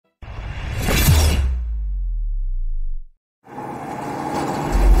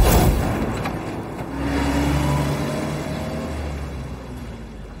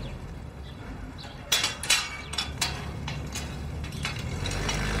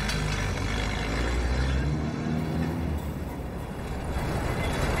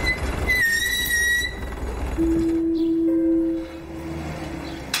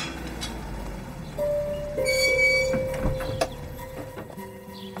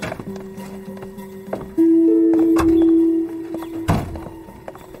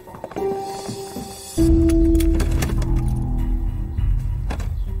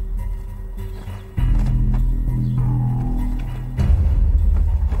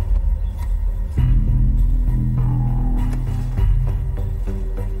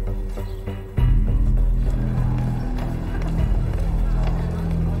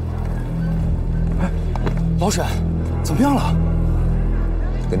老沈，怎么样了？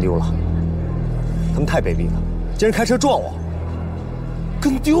跟丢了。他们太卑鄙了，竟然开车撞我。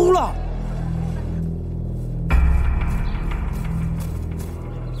跟丢了。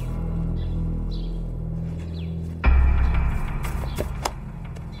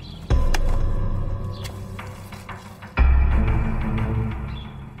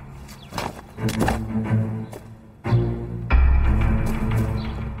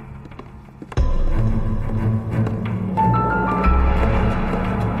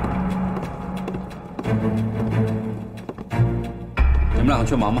 你们两个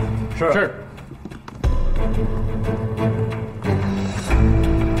去忙吗？是。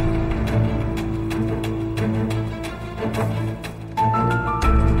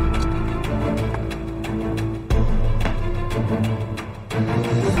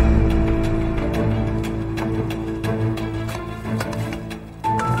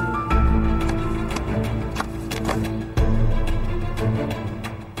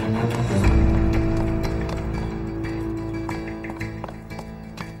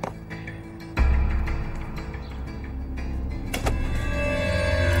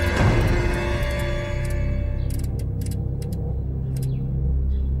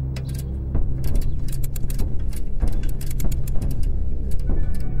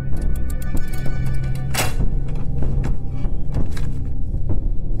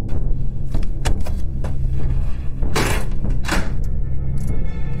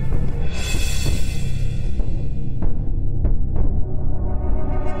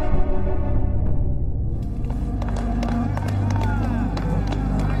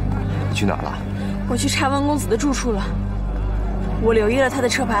去哪儿了？我去查温公子的住处了。我留意了他的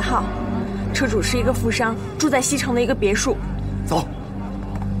车牌号，车主是一个富商，住在西城的一个别墅。走。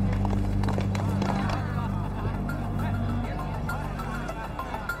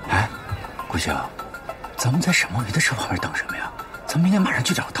哎，顾星，咱们在沈梦鱼的车旁边等什么呀？咱们应该马上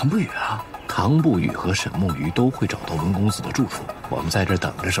去找唐不语啊。唐不语和沈梦鱼都会找到温公子的住处，我们在这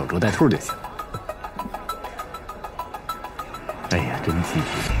等着守株待兔就行。哎呀，真积极！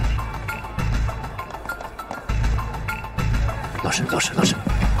老沈。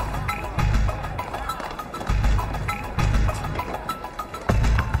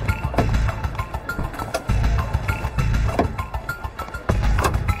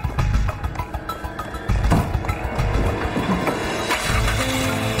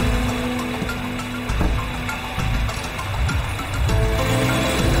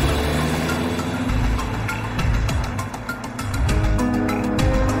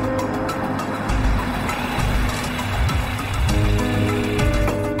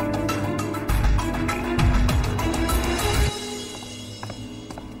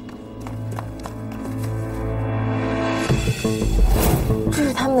这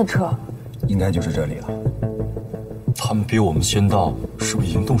是他们的车，应该就是这里了。他们比我们先到，是不是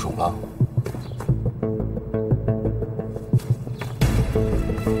已经动手了？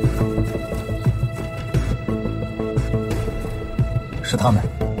是他们。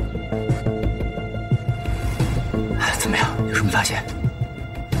怎么样？有什么发现？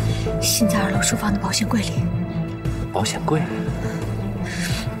信在2楼书房的保险柜里。保险柜？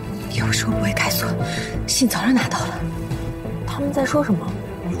有时候不会开锁，信早上拿到了。他们在说什么？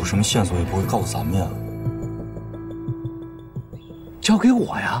有什么线索也不会告诉咱们呀。交给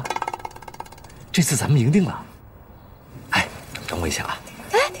我呀！这次咱们赢定了。哎，等我一下啊！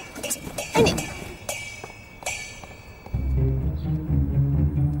哎你。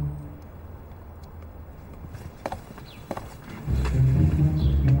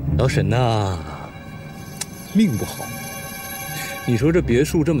老沈呐，命不好。你说这别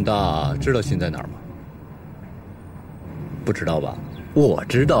墅这么大，知道信在哪儿吗？不知道吧？我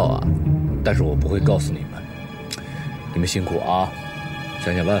知道啊，但是我不会告诉你们。你们辛苦啊，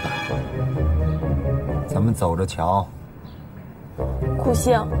想想办法。咱们走着瞧。顾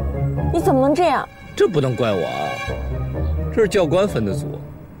星，你怎么能这样？这不能怪我啊，这是教官分的组，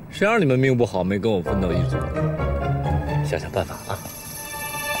谁让你们命不好没跟我分到一组？想想办法啊！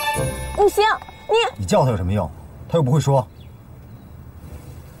顾星，你叫他有什么用？他又不会说。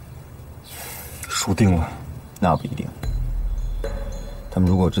输定了。那不一定。他们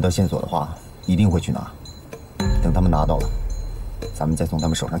如果知道线索的话，一定会去拿。等他们拿到了，咱们再从他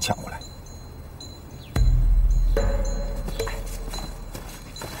们手上抢过来。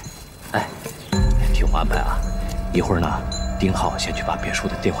哎，听我安排啊！一会儿呢，丁浩先去把别墅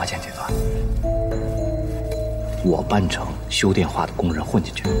的电话线截断，我扮成修电话的工人混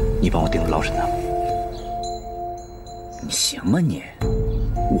进去，你帮我盯着老沈他们。你行吗你？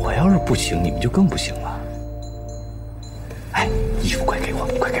我要是不行，你们就更不行了。哎，衣服快给我，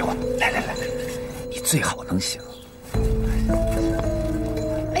快给我！来，你最好能行。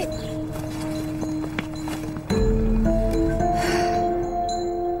哎，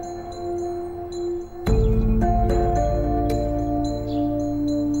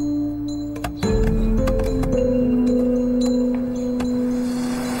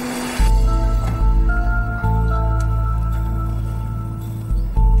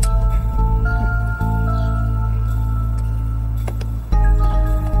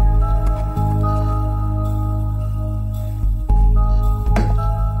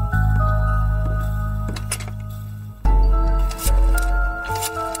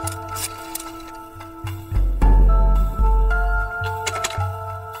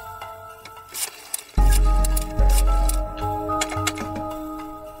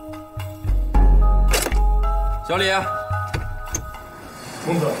小李，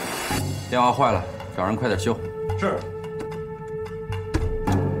公子，电话坏了，找人快点修。是。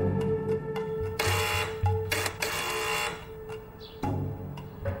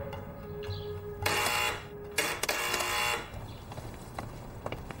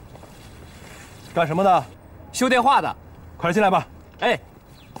干什么的？修电话的。快点进来吧。哎。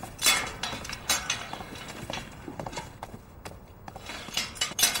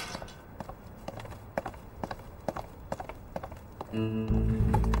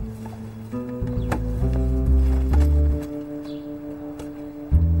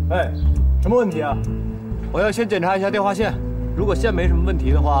哎，什么问题啊？我要先检查一下电话线，如果线没什么问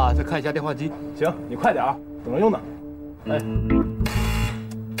题的话，再看一下电话机。行，你快点，等着用呢。哎。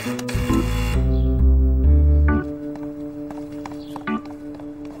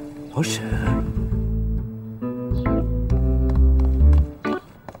老沈，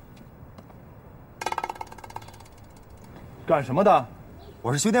干什么的？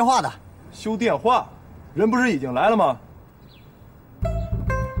我是修电话的。修电话？人不是已经来了吗？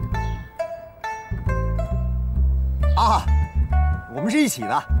啊，我们是一起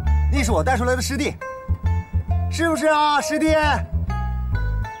的，那是我带出来的师弟，是不是啊，师弟？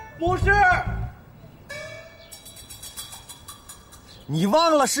不是。你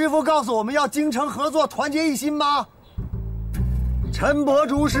忘了师傅告诉我们要精诚合作，团结一心吗？陈伯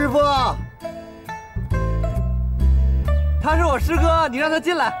竹师傅，他是我师哥，你让他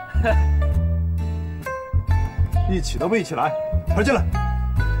进来。一起都不一起来，快进来。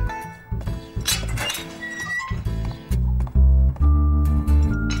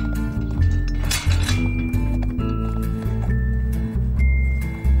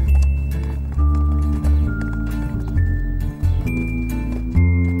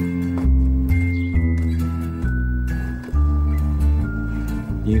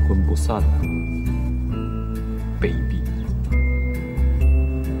阴魂不散呢，卑鄙！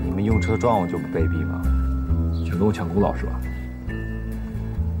你们用车撞我就不卑鄙吗？想跟我抢功劳是吧？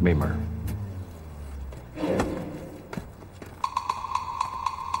没门儿！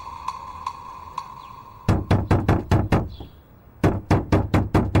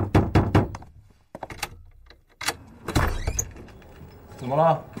怎么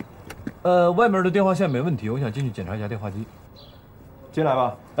了？外面的电话线没问题，我想进去检查一下电话机。进来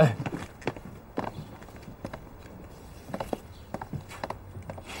吧。哎。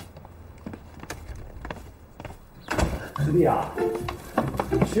师弟啊，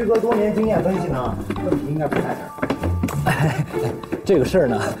师哥多年经验分析呢，问题应该不在这儿。哎，这个事儿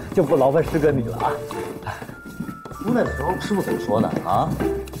呢，就不劳烦师哥你了啊。出来的时候师傅怎么说的啊？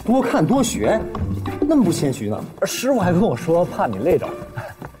多看多学，那么不谦虚呢？师傅还跟我说怕你累着。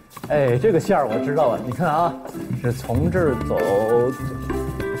哎，这个线儿我知道了，你看啊，是从这儿走。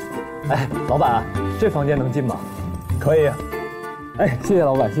哎，老板，这房间能进吗？可以。哎，谢谢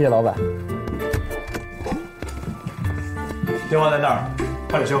老板，谢谢老板。电话在那儿，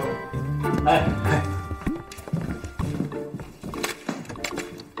快点修。哎哎。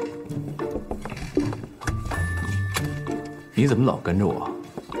你怎么老跟着我？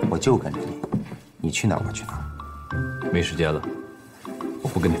我就跟着你，你去哪儿我去哪儿。没时间了，我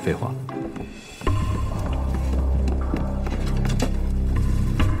不跟你废话。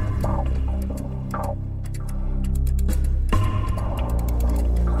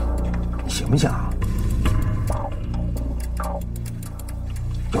你行不行啊？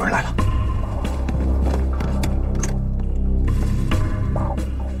有人来了。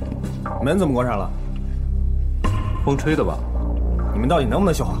门怎么关上了？风吹的吧？你们到底能不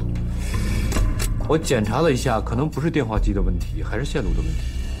能修好？我检查了一下，可能不是电话机的问题，还是线路的问题。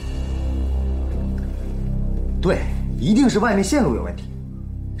对，一定是外面线路有问题。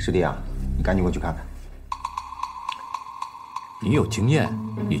师弟啊，你赶紧过去看看。你有经验，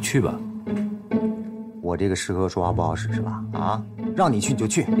你去吧。我这个师哥说话不好使是吧？啊，让你去你就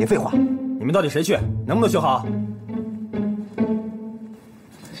去，别废话。你们到底谁去？能不能修好？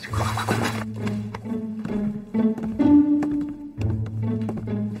快！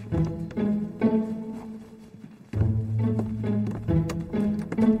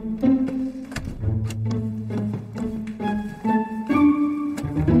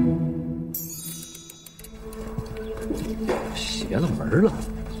邪了门了，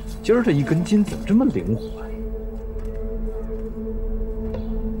今儿这一根筋怎么这么灵活呀？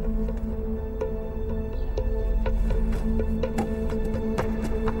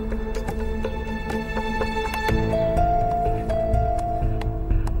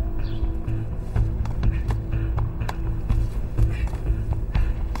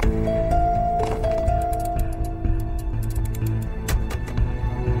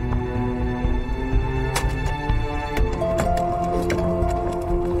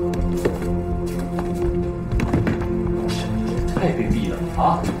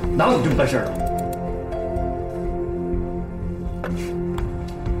哪有这么办事的？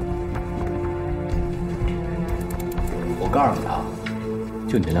我告诉你啊，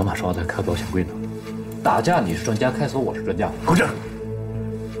就你两把刷子开保险柜呢。打架你是专家，开锁我是专家。狗正。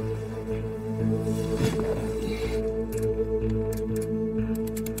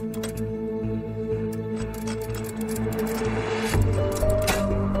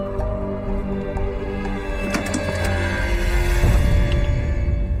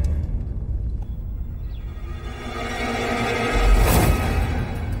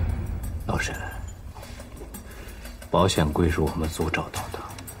保险柜是我们组找到的，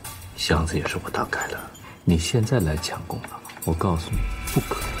箱子也是我打开的。你现在来抢功劳，我告诉你，不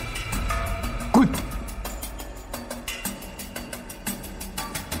可能！滚！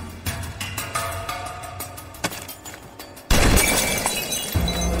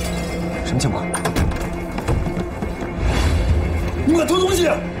什么情况？你们敢偷东西！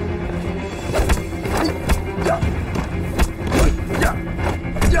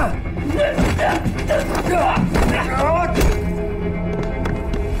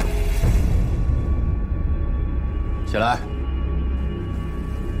起来！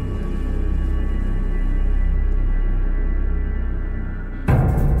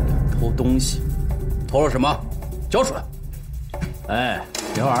偷东西，偷了什么？交出来！哎，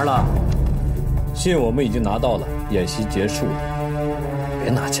别玩了，信我们已经拿到了，演习结束了，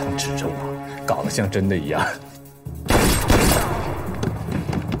别拿枪指着我，搞得像真的一样。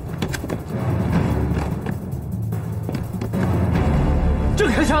这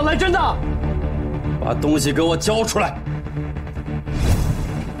开枪来真的！把东西给我交出来！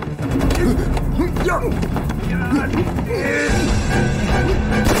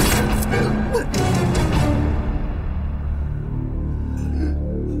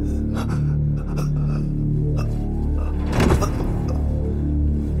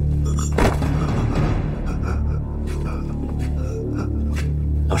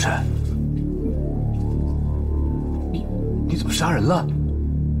老沈，你怎么杀人了？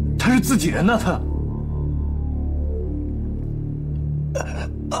他是自己人呐，他。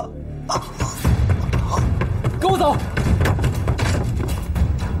跟我走。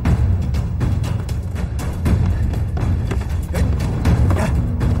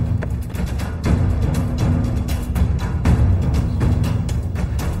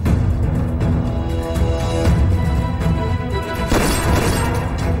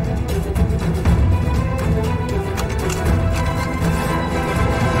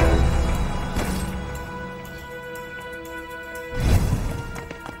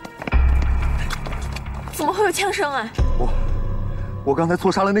怎么会有枪声啊？我刚才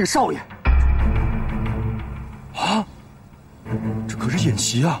错杀了那个少爷。啊！这可是演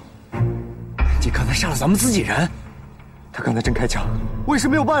习啊！你刚才杀了咱们自己人。他刚才真开枪，我也是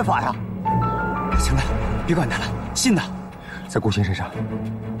没有办法呀。行了，别管他了，信他。在顾星身上。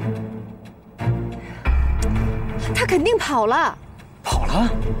他肯定跑了。跑了？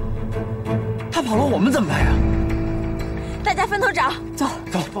他跑了，我们怎么办呀？大家分头找，走。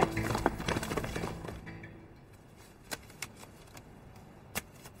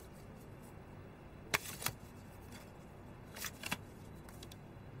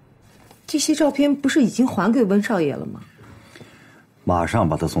这些照片不是已经还给温少爷了吗？马上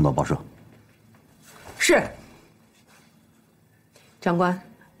把他送到报社。是。长官，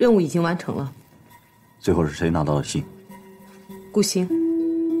任务已经完成了。最后是谁拿到了信？顾星。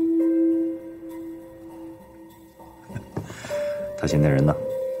他现在人呢？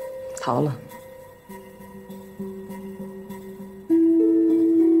逃了。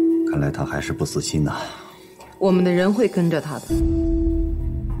看来他还是不死心呐。我们的人会跟着他的。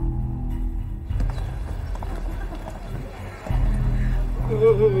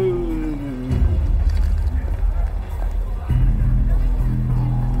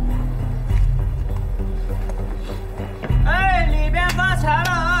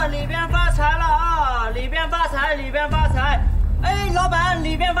老板，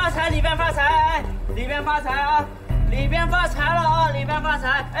里边发财，里边发财，里边发财啊！里边发财了啊！里边发财！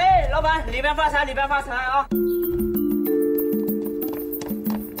哎，老板，里边发财，里边发财啊！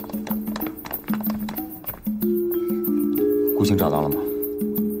顾星找到了吗？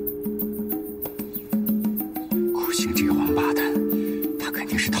顾星这个王八蛋，他肯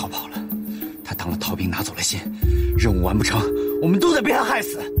定是逃跑了。他当了逃兵，拿走了信，任务完不成，我们都得被他害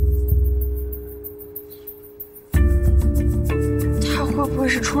死。他会不会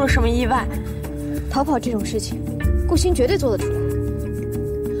是出了什么意外？逃跑这种事情，顾星绝对做得出来。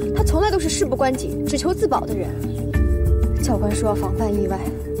他从来都是事不关己，只求自保的人。教官说要防范意外，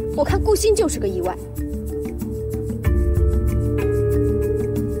我看顾星就是个意外。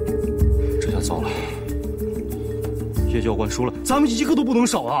这下糟了，叶教官说了，咱们一个都不能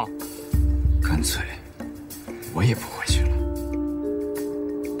少啊！干脆我也不回去了。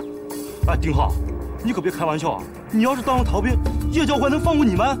哎，丁浩，你可别开玩笑啊！你要是当了逃兵，叶教官能放过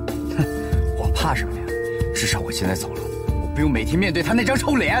你们？哼，我怕什么呀？至少我现在走了，我不用每天面对他那张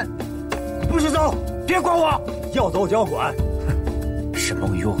臭脸。不许走！别管我！要走就要管。沈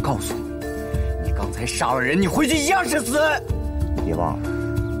梦雨，我告诉你，你刚才杀了人，你回去一样是死。别忘了，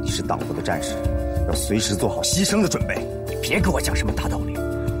你是党国的战士，要随时做好牺牲的准备。你别给我讲什么大道理，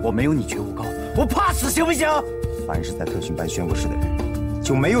我没有你觉悟高，我怕死，行不行？凡是在特训班宣过誓的人，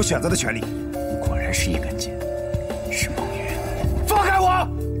就没有选择的权利。你果然是一根筋，沈梦雨，放开我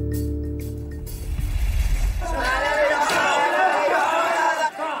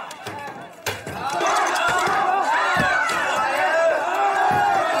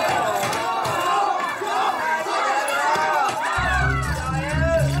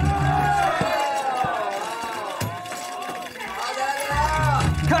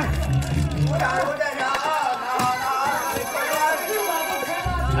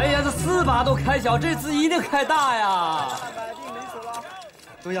！4把都开小，这次一定开大呀！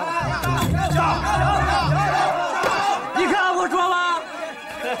都压了，你看我说了，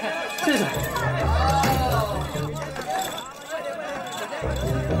谢谢。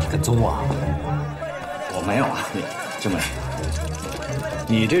跟踪我？我没有啊，真没有。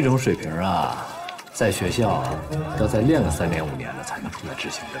你这种水平啊，在学校要再练个3年5年的才能出来执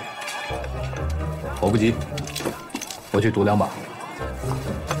行任务。我不急，我去读2把。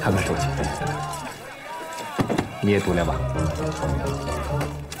看看手气，你也读2把。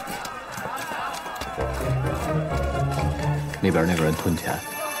那边那个人吞钱，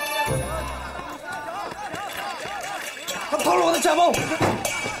他偷了我的钱包。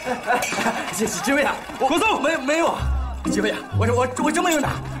警卫长，快走！没有，警卫长，我真没有拿，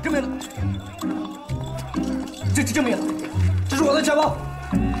真没有拿，真没有拿，这是我的钱包，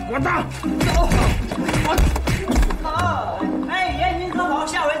我拿。好，哎，严刑可保，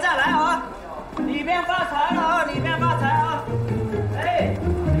下回再来啊！里边发财了啊！里边发财啊！哎，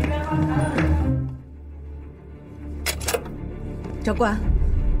里边发财了。长官，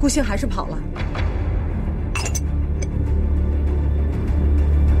顾星还是跑了。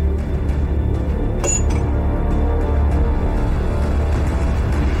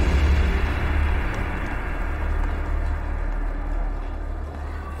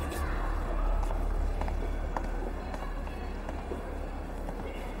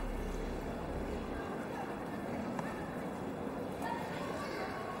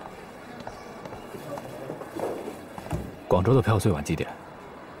广州的票最晚几点？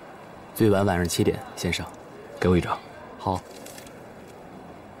最晚晚上7点，先生。给我1张。好。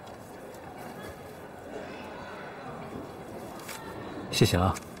谢谢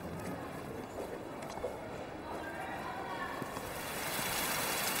啊。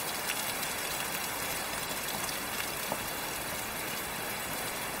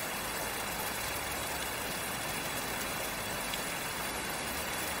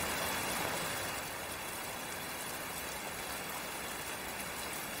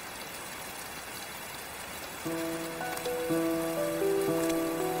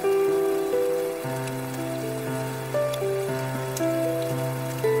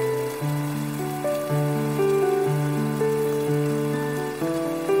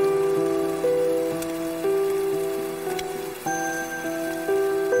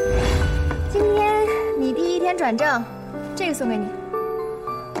转正，这个送给你。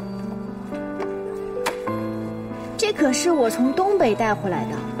这可是我从东北带回来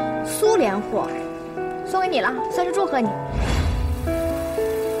的苏联货，送给你了，算是祝贺你。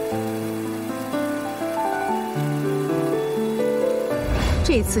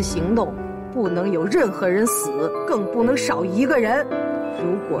这次行动不能有任何人死，更不能少1个人。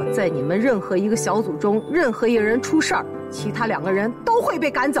如果在你们任何一个小组中，任何一个人出事儿，其他2个人都会被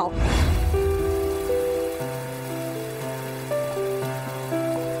赶走。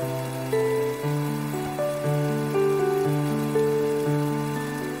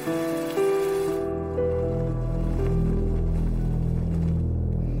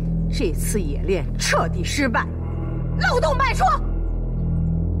这次演练彻底失败，漏洞百出。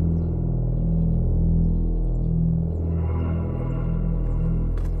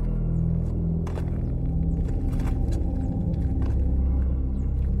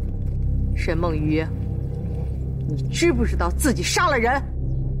沈梦鱼，你知不知道自己杀了人？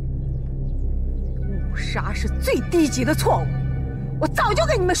误杀是最低级的错误，我早就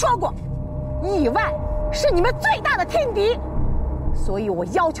跟你们说过，意外是你们最大的天敌，所以我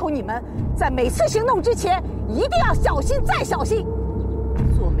要求你们在每次行动之前一定要小心再小心，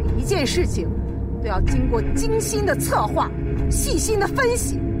做每一件事情都要经过精心的策划、细心的分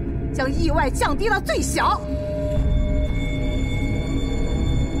析，将意外降低到最小。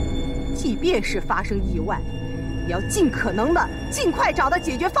即便是发生意外，也要尽可能的尽快找到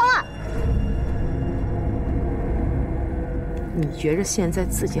解决方案。你觉着现在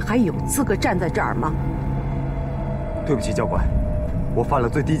自己还有资格站在这儿吗？对不起，教官，我犯了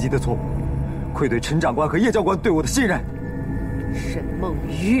最低级的错误，愧对陈长官和叶教官对我的信任。沈梦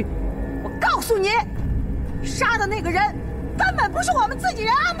鱼，我告诉你，杀的那个人根本不是我们自己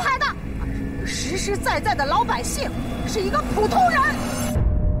人安排的，而是一个实实在在的老百姓，是一个普通人。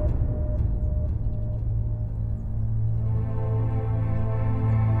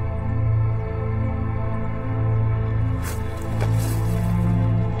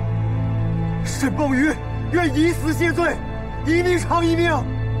沈梦鱼愿以死谢罪，一命偿一命。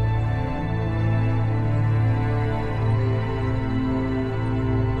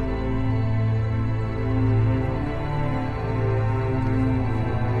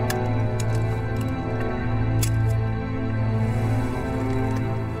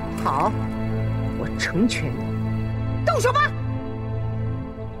好，我成全你，动手吧！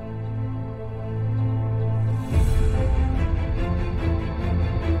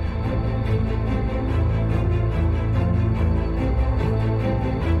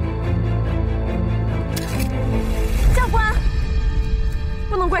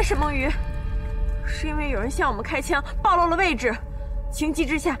沈梦鱼，是因为有人向我们开枪，暴露了位置，情急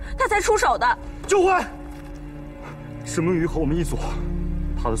之下他才出手的。教官，沈梦鱼和我们一组，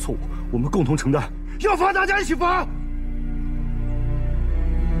他的错误我们共同承担，要罚大家一起罚。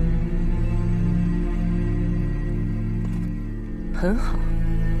很好，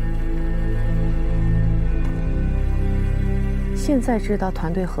现在知道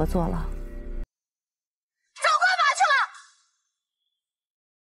团队合作了。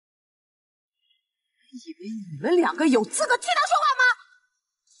以为你们两个有资格替他说话吗？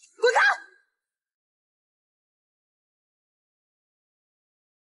滚开！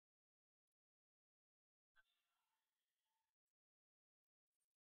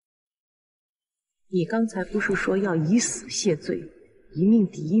你刚才不是说要以死谢罪，一命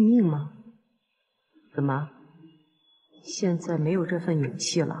抵一命吗？怎么，现在没有这份勇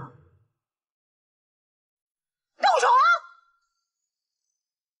气了？动手啊！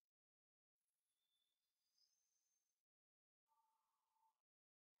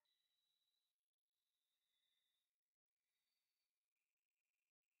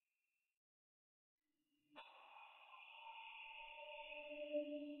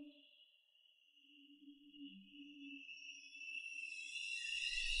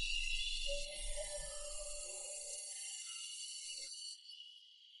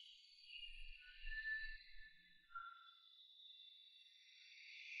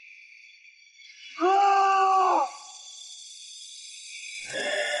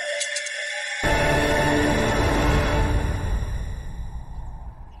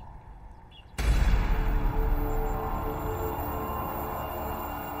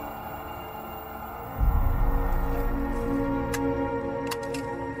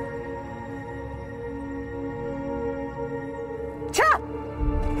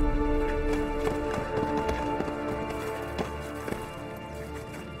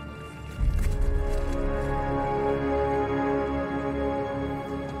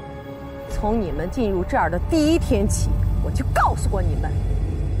从你们进入这儿的第一天起，我就告诉过你们，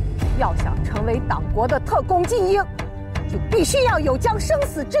要想成为党国的特工精英，就必须要有将生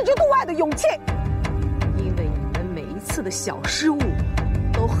死置之度外的勇气。因为你们每一次的小失误，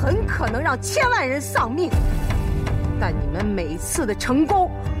都很可能让千万人丧命，但你们每一次的成功，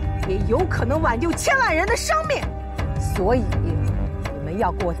也有可能挽救千万人的生命。所以，你们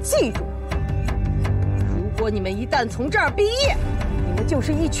要给我记住，如果你们一旦从这儿毕业，你们就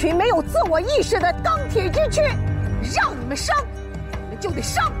是一群没有自我意识的钢铁之躯，让你们生，你们就得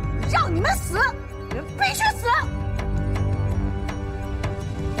生；让你们死，你们必须死。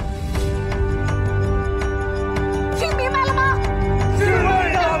听明白了吗？是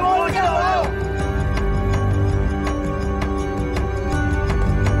为党国效劳。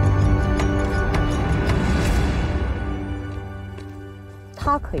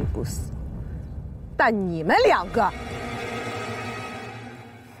可以不死，但你们两个，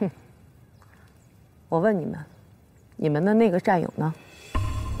哼！我问你们，你们的那个战友呢？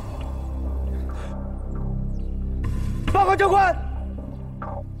报告教官，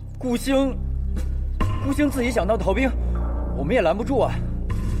顾星自己想当逃兵，我们也拦不住啊！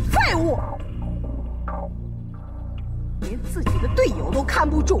废物！连自己的队友都看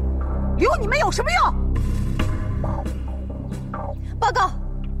不住，留你们有什么用？报告，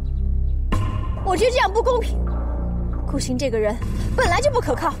我觉得这样不公平。顾星这个人本来就不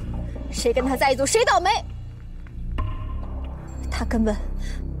可靠，谁跟他在一组谁倒霉。他根本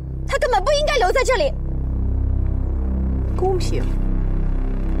不应该留在这里。公平？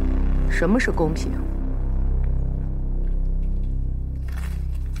什么是公平？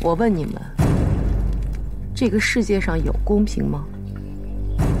我问你们，这个世界上有公平吗？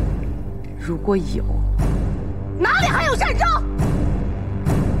如果有，哪里还有战争？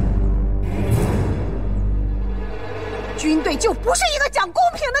军队就不是一个讲公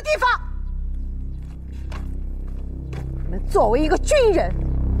平的地方。你们作为一个军人，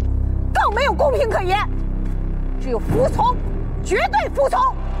更没有公平可言，只有服从，绝对服从。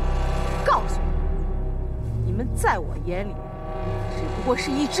告诉你，你们在我眼里只不过是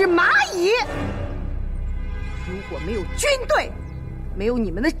一只蚂蚁。如果没有军队，没有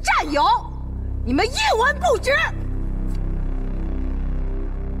你们的战友，你们一文不值。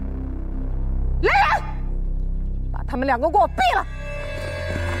来人，把他们两个给我毙了！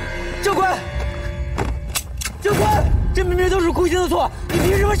教官，教官，这明明都是顾星的错，你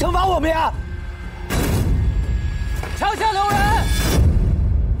凭什么惩罚我们呀？枪下留人！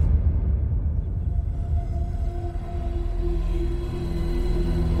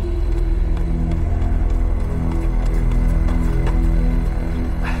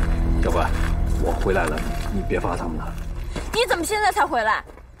教官，我回来了，你别罚他们了。你怎么现在才回来？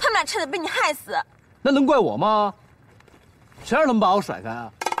他们俩差点被你害死。那能怪我吗？谁让他们把我甩开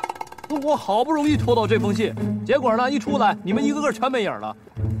啊？我好不容易拖到这封信，结果呢，一出来你们一个个全没影了。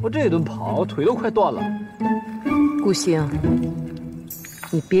我这顿跑，腿都快断了。顾星，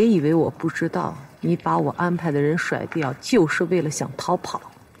你别以为我不知道，你把我安排的人甩掉，就是为了想逃跑。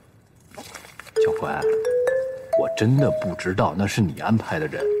教官，我真的不知道那是你安排的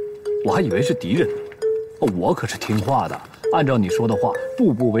人，我还以为是敌人呢。我可是听话的，按照你说的话，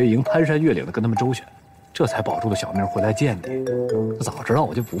步步为营，攀山越岭的跟他们周旋，这才保住了小命回来见你。早知道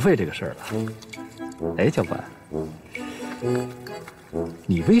我就不费这个事儿了。哎，教官，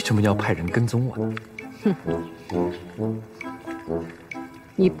你为什么要派人跟踪我呢？哼，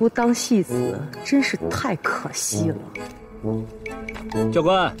你不当戏子真是太可惜了。教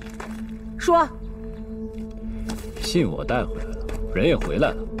官，说，信我带回来了，人也回来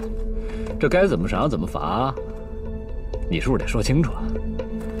了，这该怎么赏怎么罚，你是不是得说清楚啊？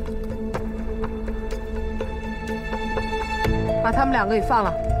把他们两个给放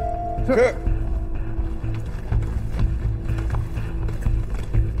了。是。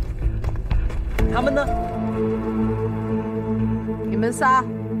他们呢？你们仨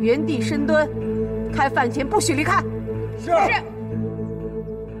原地深蹲，开饭前不许离开。是。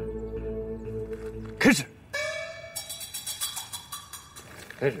开始。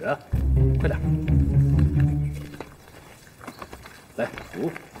开始啊！快点。来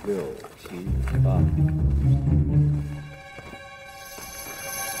，5、6、7、8。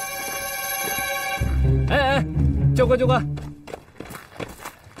哎，教官，教官，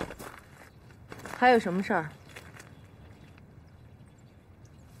还有什么事儿？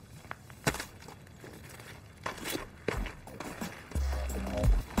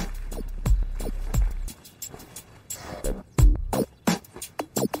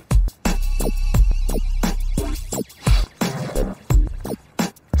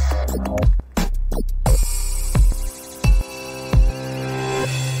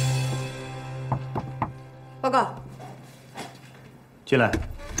报告。进来。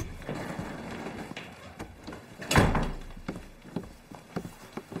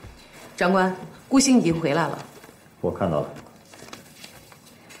长官，顾星已经回来了。我看到了。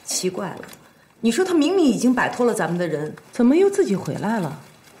奇怪了，你说他明明已经摆脱了咱们的人，怎么又自己回来了？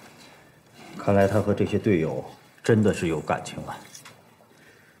看来他和这些队友真的是有感情了。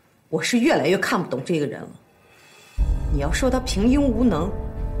我是越来越看不懂这个人了。你要说他平庸无能，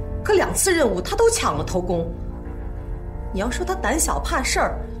可2次任务他都抢了头功。你要说他胆小怕事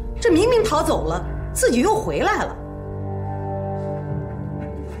儿，这明明逃走了，自己又回来了。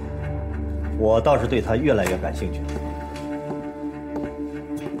我倒是对他越来越感兴趣。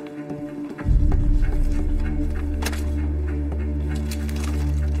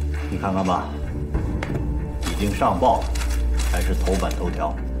你看看吧，已经上报了，还是头版头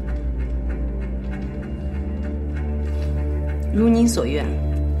条？如您所愿，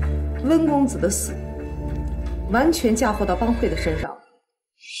温公子的死完全嫁祸到帮会的身上。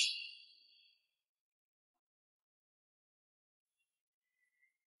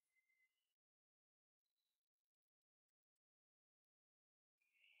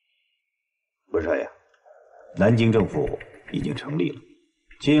温少爷，南京政府已经成立了，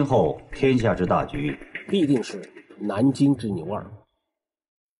今后天下之大局必定是南京之牛耳。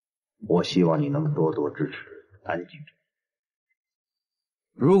我希望你能多多支持南京政府。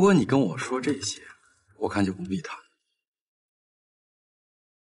如果你跟我说这些，我看就不必谈。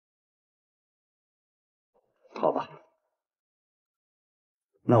好吧，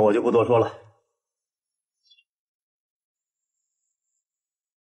那我就不多说了。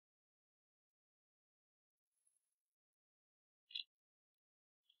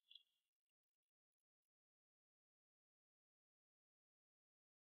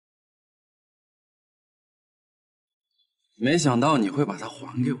没想到你会把它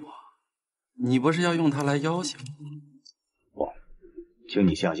还给我，你不是要用它来要挟我？不，请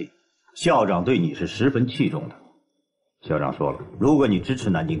你相信，校长对你是十分器重的。校长说了，如果你支持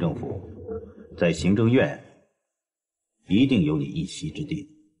南京政府，在行政院一定有你一席之地。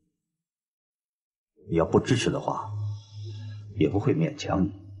你要不支持的话，也不会勉强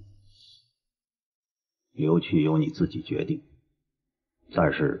你。留去由你自己决定，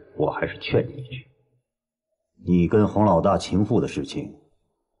但是我还是劝你一句。你跟洪老大情妇的事情，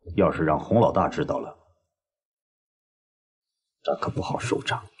要是让洪老大知道了，这可不好收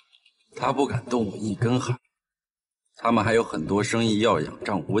场。他不敢动我一根汗，他们还有很多生意要仰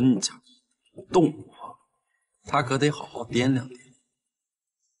仗温家，动我，他可得好好掂量掂量。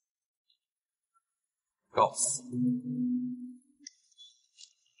告辞。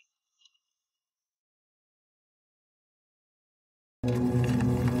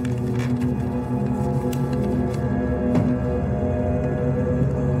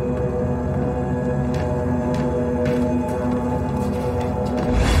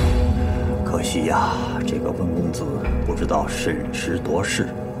可惜呀，这个温公子不知道审时度势，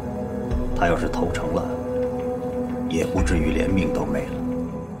他要是投诚了，也不至于连命都没了。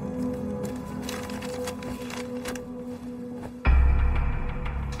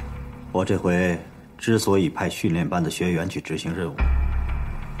我这回之所以派训练班的学员去执行任务，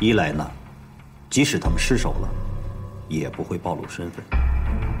一来呢，即使他们失手了，也不会暴露身份；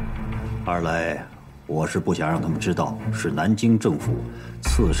二来，我是不想让他们知道是南京政府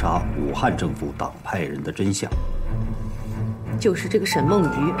刺杀武汉政府党派人的真相。就是这个沈梦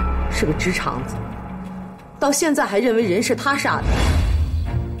鱼是个直肠子，到现在还认为人是他杀的。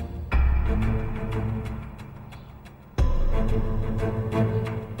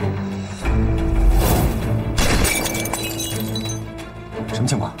什么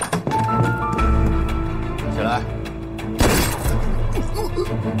情况？起来！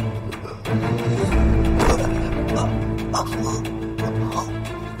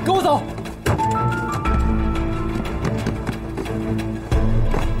跟我走！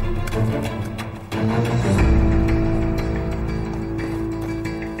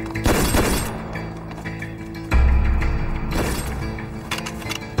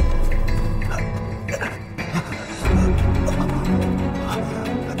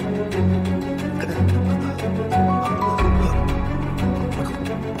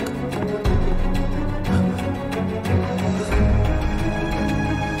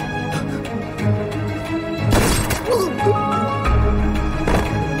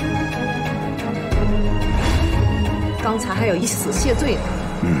刚才还有一死谢罪呢。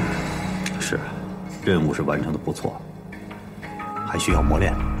是，任务是完成的不错，还需要磨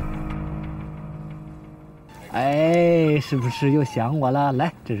练。哎，是不是又想我了？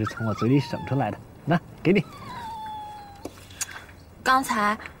来，这是从我嘴里省出来的，那给你。刚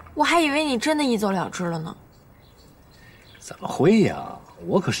才我还以为你真的一走了之了呢。怎么会呀？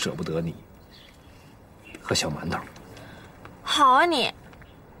我可舍不得你和小馒头。好啊你，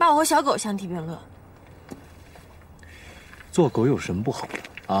把我和小狗相提并论。做狗有什么不好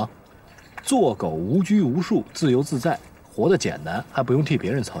的啊？做狗无拘无束，自由自在，活得简单，还不用替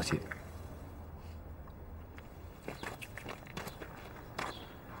别人操心。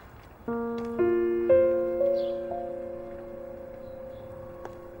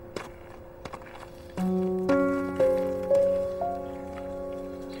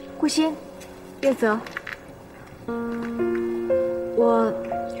顾星，叶泽，我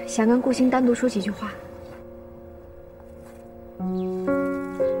想跟顾星单独说几句话。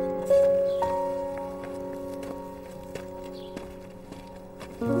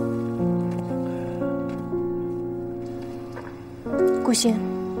顾星，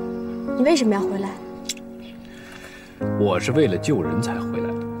你为什么要回来？我是为了救人才回来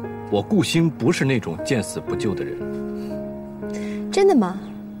的。我顾星不是那种见死不救的人。真的吗？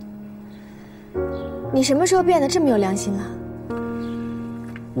你什么时候变得这么有良心了？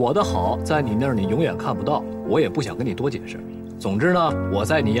我的好在你那儿你永远看不到，我也不想跟你多解释。总之呢，我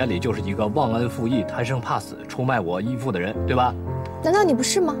在你眼里就是一个忘恩负义、贪生怕死、出卖我义父的人，对吧？难道你不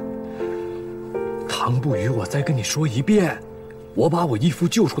是吗？唐不语，我再跟你说一遍，我把我义父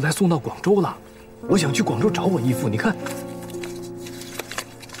救出来送到广州了，我想去广州找我义父，你看，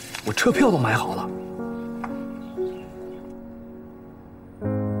我车票都买好了。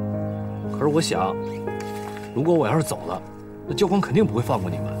可是我想，如果我要是走了，那教官肯定不会放过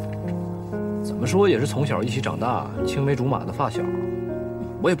你们。怎么说也是从小一起长大、青梅竹马的发小，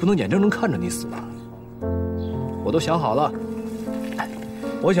我也不能眼睁睁看着你死吧。我都想好了，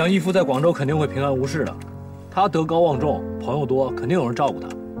我想义父在广州肯定会平安无事的，他德高望重，朋友多，肯定有人照顾他。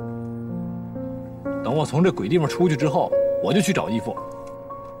等我从这鬼地方出去之后，我就去找义父。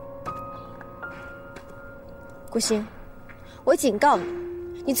顾星，我警告你，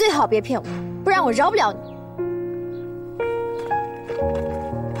你最好别骗我，不然我饶不了你。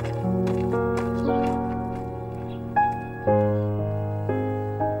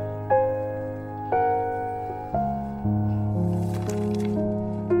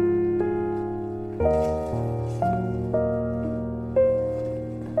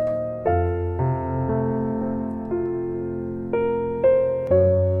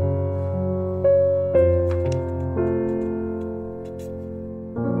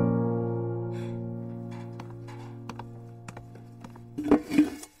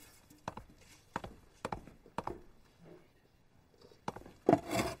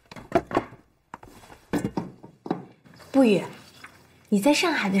不语，你在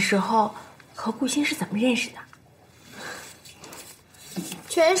上海的时候和顾星是怎么认识的？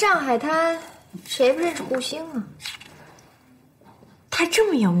全上海滩谁不认识顾星啊？他这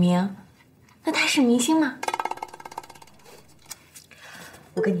么有名，那他是明星吗？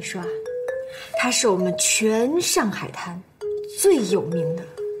我跟你说啊，他是我们全上海滩最有名的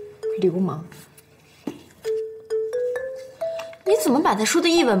流氓。你怎么把他说的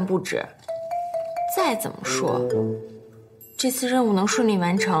一文不值？再怎么说，这次任务能顺利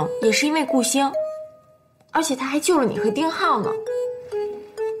完成，也是因为顾星，而且他还救了你和丁浩呢。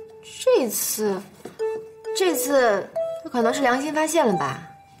这次可能是良心发现了吧？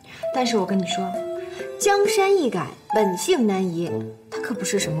但是我跟你说，江山易改，本性难移，他可不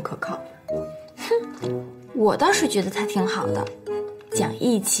是什么可靠的。哼，我倒是觉得他挺好的，讲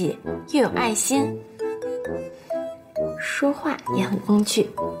义气又有爱心，说话也很风趣。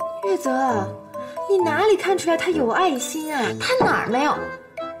月泽，你哪里看出来他有爱心啊？他哪儿没有？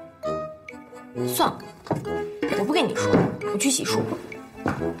算了，我不跟你说，我去洗漱。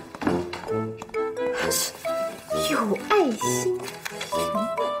有爱心。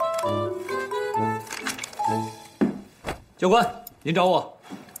教官，您找我。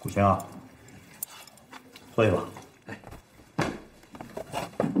顾星啊，坐下吧。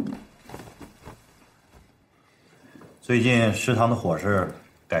最近食堂的伙食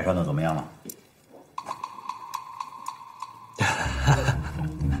改善的怎么样了？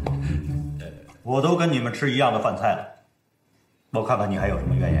我都跟你们吃一样的饭菜了，我看看你还有什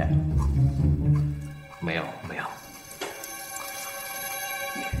么怨言？没有。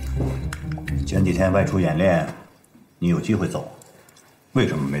前几天外出演练，你有机会走，为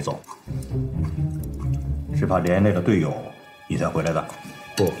什么没走？是怕连累了队友，你才回来的？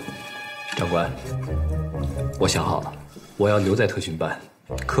不，长官，我想好了，我要留在特训班，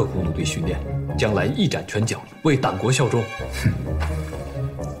刻苦努力训练，将来一展拳脚，为党国效忠。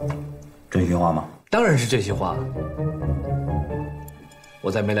真心话吗？当然是真心话。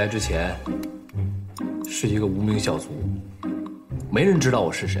我在没来之前是一个无名小卒，没人知道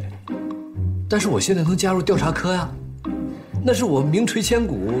我是谁。但是我现在能加入调查科呀，那是我名垂千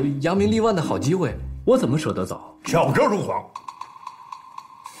古、扬名立万的好机会，我怎么舍得走？巧舌如簧。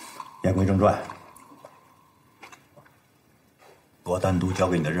言归正传，我单独交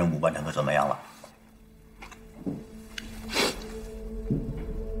给你的任务完成的怎么样了？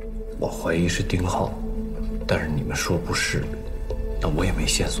我怀疑是丁浩，但是你们说不是，那我也没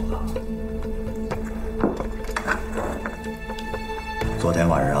线索了。昨天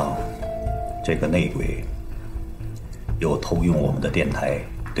晚上，这个内鬼又偷用我们的电台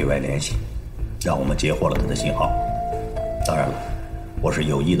对外联系，让我们截获了他的信号。当然了，我是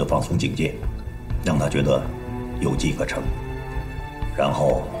有意的放松警戒，让他觉得有机可乘，然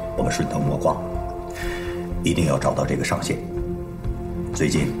后我们顺藤摸瓜，一定要找到这个上线。最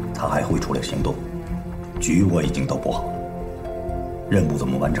近他还会出来行动，局我已经都布好了。任务怎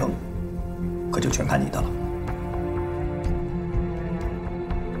么完成，可就全看你的了。